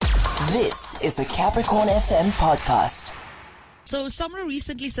This is the Capricorn FM podcast. So SAMRO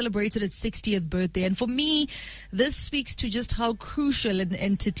recently celebrated its 60th birthday, and for me, this speaks to just how crucial an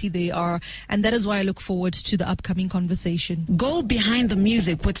entity they are, and that is why I look forward to the upcoming conversation. Go behind the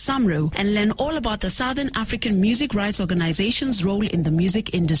music with SAMRO and learn all about the Southern African Music Rights Organization's role in the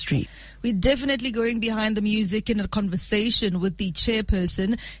music industry. We're definitely going behind the music in a conversation with the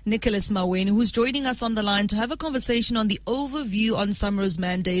chairperson, Nicholas Maweni, who's joining us on the line to have a conversation on the overview on SAMRO's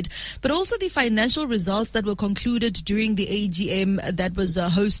mandate, but also the financial results that were concluded during the AGM that was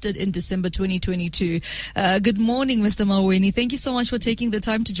hosted in December 2022. Good morning, Mr. Maweni. Thank you so much for taking the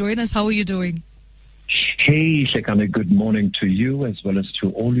time to join us. How are you doing? Hey, Hlekani, good morning to you as well as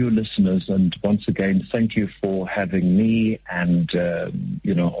to all your listeners. And once again, thank you for having me and,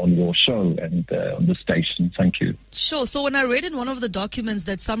 on your show and on the station. Thank you. Sure. So when I read in one of the documents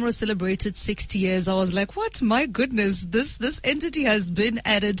that SAMRO celebrated 60 years, I was like, what? My goodness, this entity has been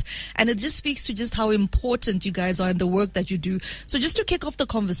added. And it just speaks to just how important you guys are in the work that you do. So just to kick off the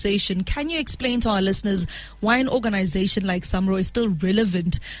conversation, can you explain to our listeners why an organization like SAMRO is still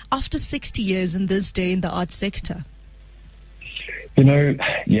relevant after 60 years in this day in the arts sector?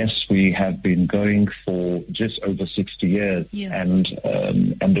 Yes, we have been going for just over 60 years, and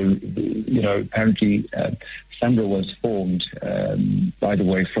apparently SAMRO was formed, by the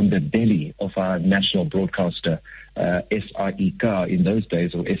way, from the belly of our national broadcaster, SAIK in those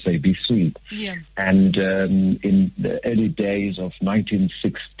days, or SABC. Yeah. And in the early days of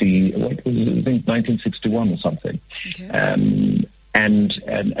 1961 or something. Okay. And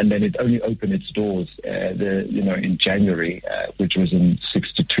then it only opened its doors, in January, which was in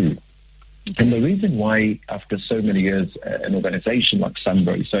 '62. Okay. And the reason why, after so many years, an organization like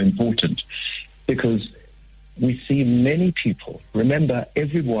SAMRO is so important, because we see many people. Remember,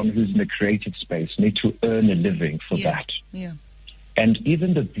 everyone who's in the creative space need to earn a living for that. Yeah. And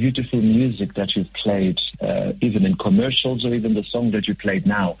even the beautiful music that you've played, even in commercials, or even the song that you played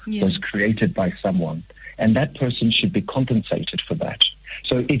now, was created by someone. And that person should be compensated for that.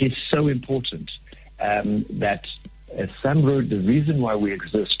 So it is so important that SAMRO, the reason why we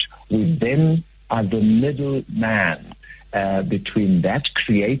exist, we then are the middleman between that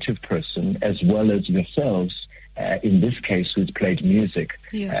creative person as well as yourselves, in this case, who's played music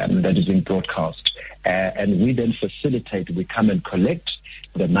that is being broadcast. And we then facilitate, we come and collect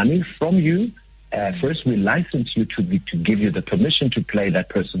the money from you. First, we license you to give you the permission to play that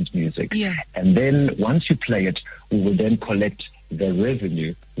person's music. Yeah. And then once you play it, we will then collect the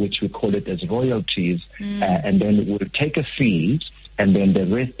revenue, which we call it as royalties. And then we'll take a fee, and then the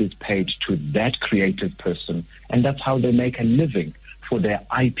rest is paid to that creative person. And that's how they make a living for their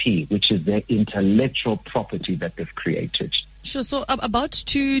IP, which is their intellectual property that they've created. Sure. So about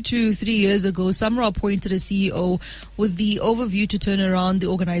 2 to 3 years ago, SAMRO appointed a CEO with the overview to turn around the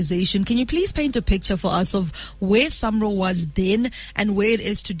organization. Can you please paint a picture for us of where SAMRO was then and where it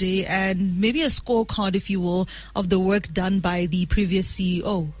is today, and maybe a scorecard, if you will, of the work done by the previous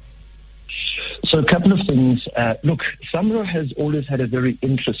CEO? So a couple of things. Look, SAMRO has always had a very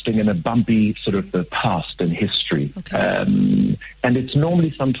interesting and a bumpy sort of past and history. Okay. And it's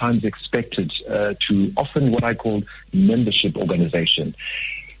normally sometimes expected to often what I call membership organization.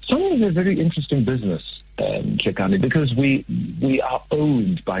 SAMRO is a very interesting business, Hlekani, because we are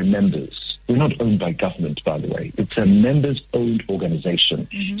owned by members. We're not owned by government, by the way. It's a members-owned organization.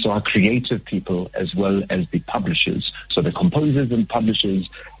 Mm-hmm. So our creative people, as well as the publishers, so the composers and publishers,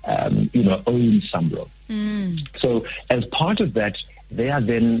 own SAMRO. So as part of that, they are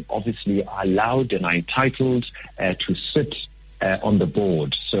then obviously allowed and are entitled to sit on the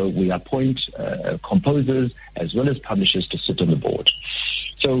board. So we appoint composers as well as publishers to sit on the board.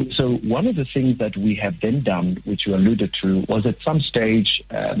 So one of the things that we have then done, which you alluded to, was at some stage,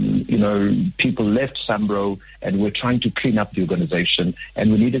 people left SAMRO and we're trying to clean up the organization,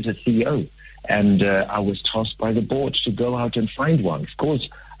 and we needed a CEO. And I was tasked by the board to go out and find one. Of course,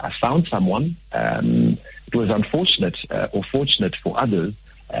 I found someone. It was unfortunate or fortunate for others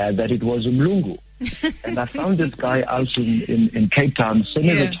that it was Mlungu. And I found this guy out in Cape Town,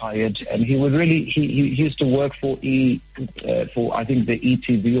 semi-retired, and he was really he used to work for I think the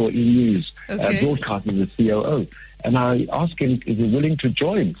ETV or E News broadcast as the COO. And I asked him, is he willing to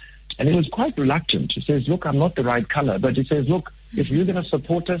join? And he was quite reluctant. He says, look, I'm not the right color, but he says, look, if you're going to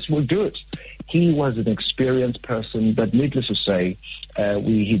support us, we'll do it. He was an experienced person, but needless to say,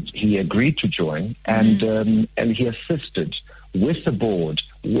 he agreed to join, and he assisted with the board,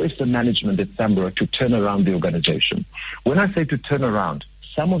 with the management at SAMRO to turn around the organization. When I say to turn around,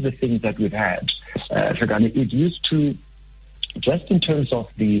 some of the things that we've had, Hlekani, it used to, just in terms of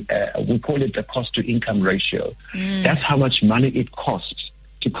the, we call it the cost to income ratio. That's how much money it costs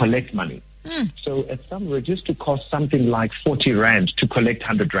to collect money. So at SAMRO, it used to cost something like 40 Rand to collect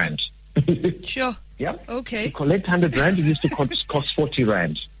 100 Rand. Sure. Yeah. Okay. To collect 100 Rand, it used to cost 40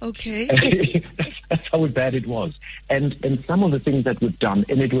 Rand. Okay. That's how bad it was. And some of the things that we've done,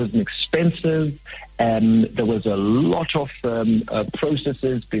 and it was expensive, there was a lot of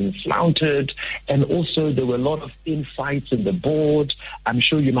processes being flouted, and also there were a lot of infights in the board. I'm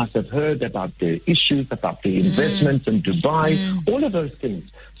sure you must have heard about the issues, about the investments in Dubai, all of those things.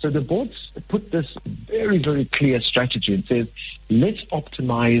 So the board put this very, very clear strategy and says, let's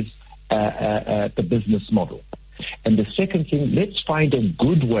optimize the business model. And the second thing, let's find a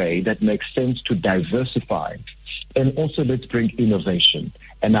good way that makes sense to diversify. And also let's bring innovation.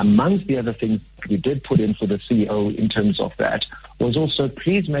 And amongst the other things we did put in for the CEO in terms of that was also,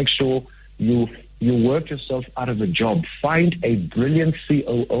 please make sure you work yourself out of a job. Find a brilliant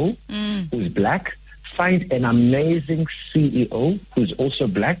COO who's black. Find an amazing CEO who's also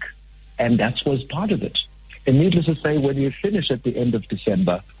black. And that was part of it. And needless to say, when you finish at the end of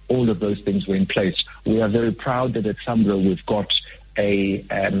December, all of those things were in place. We are very proud that at SAMRO we've got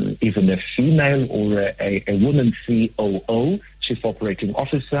even a female or a woman COO, Chief Operating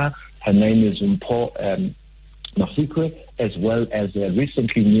Officer. Her name is Mpho Mafikwe, as well as a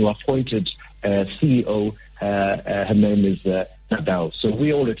recently new appointed CEO. Her name is Nadal. So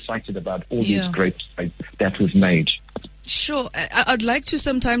we're all excited about all these great strides that we've made. Sure. I'd like to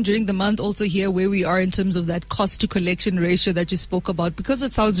sometime during the month also hear where we are in terms of that cost to collection ratio that you spoke about, because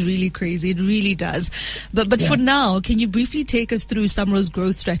it sounds really crazy. It really does. But for now, can you briefly take us through SAMRO's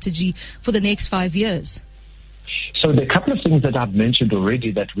growth strategy for the next 5 years? So there are a couple of things that I've mentioned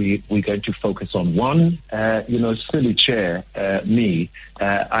already that we're going to focus on. One, silly chair,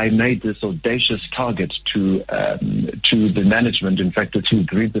 I made this audacious target to the management, in fact, to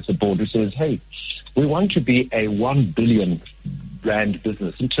agreed with the board, who says, hey, we want to be a 1 billion Rand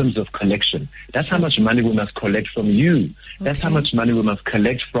business in terms of collection. That's how much money we must collect from you. That's how much money we must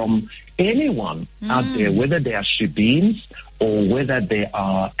collect from anyone out there, whether they are shebeens or whether they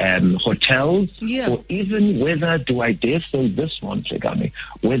are hotels, or even whether, do I dare say this one, Hlekani,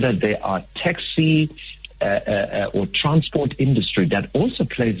 whether they are taxi or transport industry that also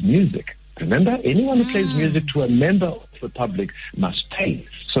plays music. Remember, anyone who plays music to a member of the public must pay.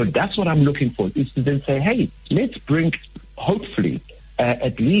 So that's what I'm looking for, is to then say, hey, let's bring, hopefully,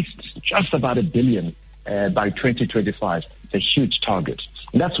 at least just about 1 billion by 2025. It's a huge target.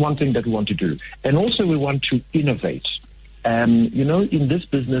 And that's one thing that we want to do. And also we want to innovate. In this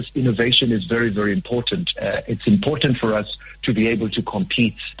business, innovation is very, very important. It's important for us to be able to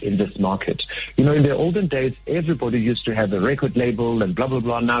compete in this market. In the olden days, everybody used to have a record label and blah, blah,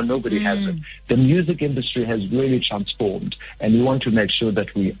 blah. Now nobody has it. The music industry has really transformed, and we want to make sure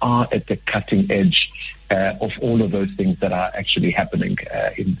that we are at the cutting edge of all of those things that are actually happening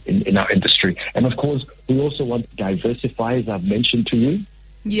in our industry. And of course, we also want to diversify, as I've mentioned to you.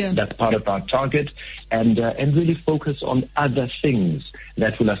 Yeah, that's part of our target, and really focus on other things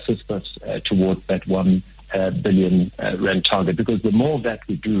that will assist us towards that 1 billion Rand target. Because the more that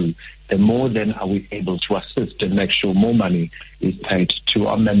we do, the more then are we able to assist and make sure more money is paid to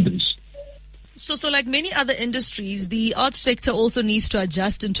our members. So like many other industries, the arts sector also needs to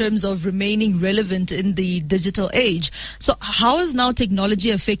adjust in terms of remaining relevant in the digital age. So how has now technology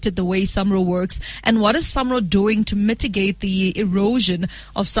affected the way SAMRO works, and what is SAMRO doing to mitigate the erosion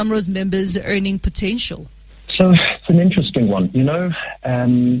of SAMRO's members' earning potential? So it's an interesting one.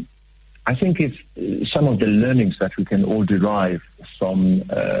 I think it's some of the learnings that we can all derive from,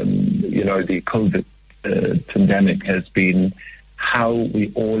 the COVID pandemic has been how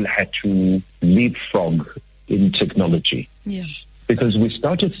we all had to leapfrog in technology. Yeah. Because we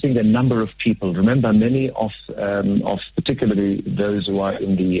started seeing a number of people. Remember, many of particularly those who are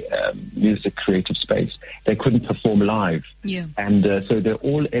in the music creative space, they couldn't perform live. Yeah. And so they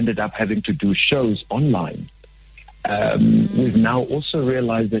all ended up having to do shows online. We've now also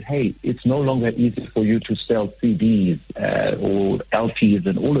realized that, hey, it's no longer easy for you to sell CDs or LPs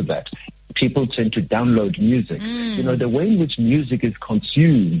and all of that. People tend to download music. The way in which music is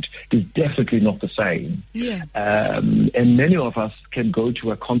consumed is definitely not the same. Yeah. And many of us can go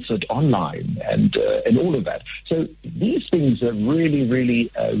to a concert online and all of that. So these things have really,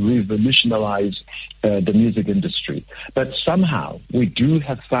 really revolutionized the music industry. But somehow we do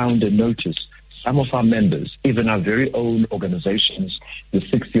have found and noticed some of our members, even our very own organizations, the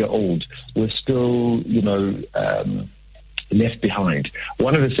 6-year-old, were still, left behind.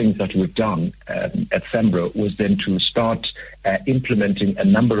 One of the things that we've done at SAMRO was then to start implementing a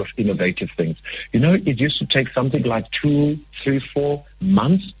number of innovative things. It used to take something like 2, 3, 4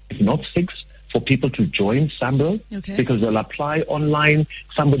 months, if not 6, for people to join SAMRO, because they'll apply online.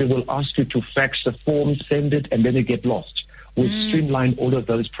 Somebody will ask you to fax a form, send it, and then it get lost. We've streamlined all of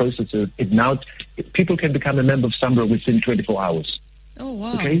those processes. People can become a member of SAMRO within 24 hours. Oh,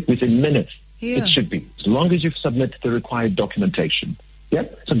 wow. Okay, within minutes. Yeah. It should be, as long as you've submitted the required documentation. Yeah,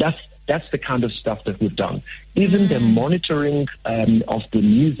 so that's the kind of stuff that we've done. Even the monitoring of the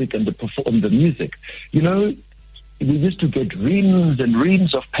music and the music. You know, we used to get reams and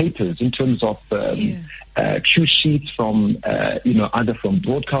reams of papers in terms of cue sheets from, either from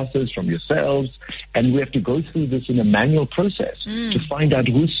broadcasters, from yourselves, and we have to go through this in a manual process to find out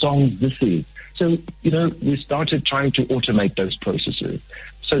whose songs this is. So, we started trying to automate those processes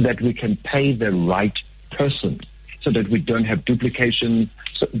so that we can pay the right person, so that we don't have duplication.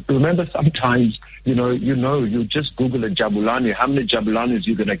 So remember, sometimes, you just Google a Jabulani, how many Jabulanis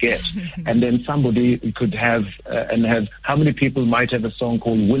you're going to get. And then somebody could have how many people might have a song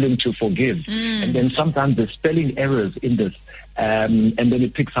called Willing to Forgive. And then sometimes there's spelling errors in this, and then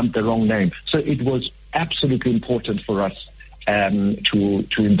it picks up the wrong name. So it was absolutely important for us to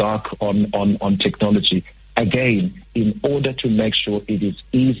embark on technology, again, in order to make sure it is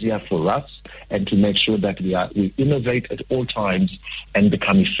easier for us and to make sure that we innovate at all times and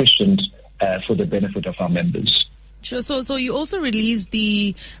become efficient for the benefit of our members. Sure. So you also released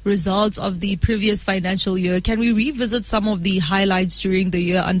the results of the previous financial year. Can we revisit some of the highlights during the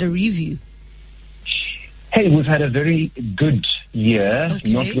year under review? Hey, we've had a very good year,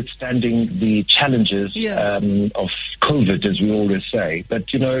 notwithstanding the challenges of COVID, as we always say. But,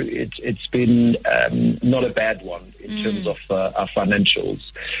 it's been not a bad one in terms of our financials.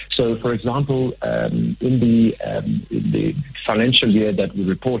 So, for example, in the financial year that we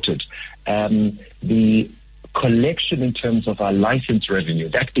reported, the collection in terms of our license revenue,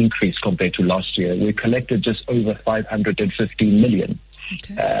 that increased compared to last year. We collected just over 515 million.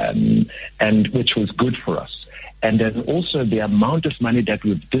 And which was good for us. And then also the amount of money that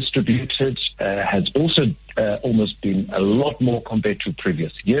we've distributed has also almost been a lot more compared to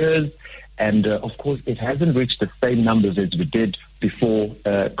previous years. And of course, it hasn't reached the same numbers as we did before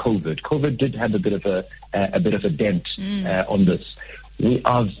COVID. COVID did have a bit of a dent on this. We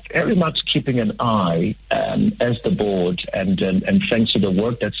are very much keeping an eye as the board, and thanks to the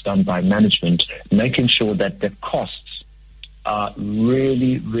work that's done by management, making sure that the costs are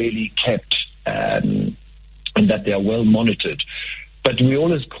really, really kept and that they are well monitored. But we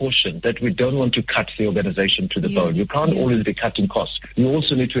always caution that we don't want to cut the organization to the bone. You can't always be cutting costs. You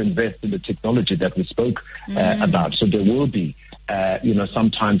also need to invest in the technology that we spoke about. So there will be,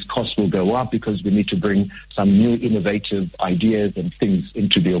 sometimes costs will go up because we need to bring some new innovative ideas and things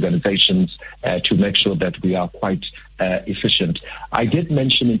into the organizations to make sure that we are quite efficient. I did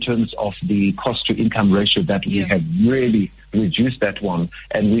mention in terms of the cost to income ratio that we have really reduced that one,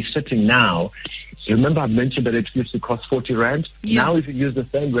 and we're sitting now. Remember, I mentioned that it used to cost 40 Rand. Now, if you use the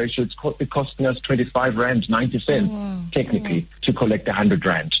same ratio, it's costing us 25 Rand 90 cents technically to collect 100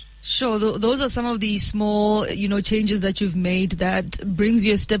 Rand. Sure, those are some of the small, changes that you've made that brings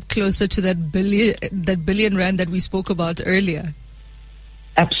you a step closer to that billion Rand that we spoke about earlier.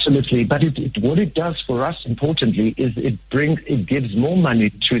 Absolutely, but what it does for us, importantly, is it gives more money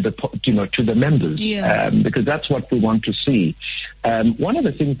to the members, because that's what we want to see. One of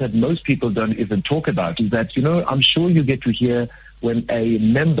the things that most people don't even talk about is that I'm sure you get to hear when a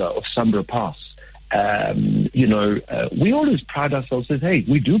member of SAMRO pass. We always pride ourselves as, hey,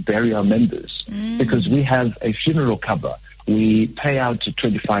 we do bury our members because we have a funeral cover. We pay out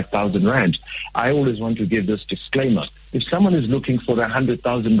 25,000 Rand. I always want to give this disclaimer. If someone is looking for a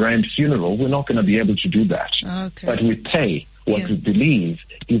 100,000 Rand funeral, we're not going to be able to do that. But we pay what we believe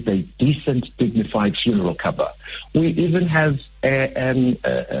is a decent, dignified funeral cover. We even have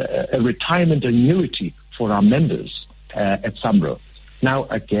a retirement annuity for our members at SAMRO. Now,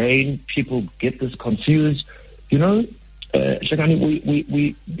 again, people get this confused. Hlekani,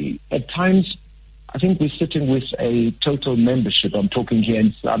 we at times, I think we're sitting with a total membership, I'm talking here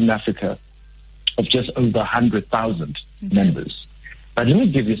in Southern Africa, of just over 100,000 members. But let me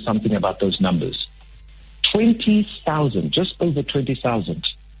give you something about those numbers. 20,000, just over 20,000,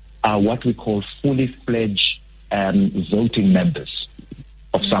 are what we call fully fledged voting members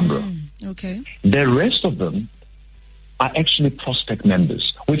of SAMRO. The rest of them are actually prospect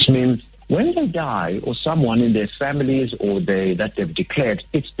members, which means when they die or someone in their families or that they've declared,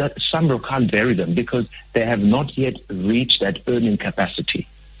 it's that SAMRO can't bury them because they have not yet reached that earning capacity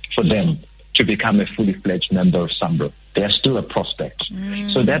for them to become a fully fledged member of SAMRO. They are still a prospect.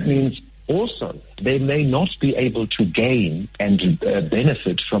 So that means Also, they may not be able to gain and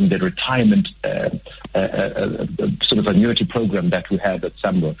benefit from the retirement sort of annuity program that we have at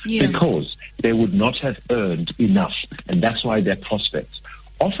SAMRO because they would not have earned enough, and that's why they're prospects.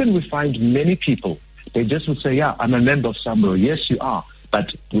 Often we find many people, they just will say, yeah, I'm a member of SAMRO. Yes, you are.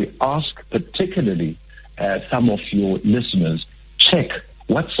 But we ask particularly some of your listeners, check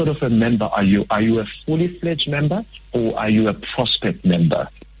what sort of a member are you? Are you a fully fledged member or are you a prospect member?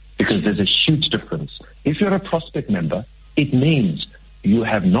 Because there's a huge difference. If you're a prospect member, it means you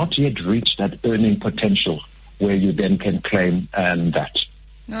have not yet reached that earning potential where you then can claim that.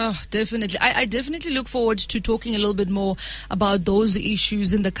 Oh, definitely. I definitely look forward to talking a little bit more about those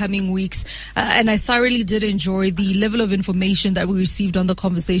issues in the coming weeks. And I thoroughly did enjoy the level of information that we received on the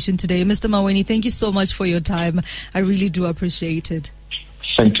conversation today. Mr. Maweni, thank you so much for your time. I really do appreciate it.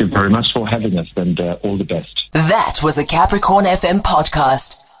 Thank you very much for having us, and all the best. That was a Capricorn FM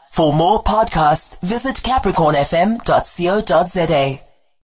podcast. For more podcasts, visit capricornfm.co.za.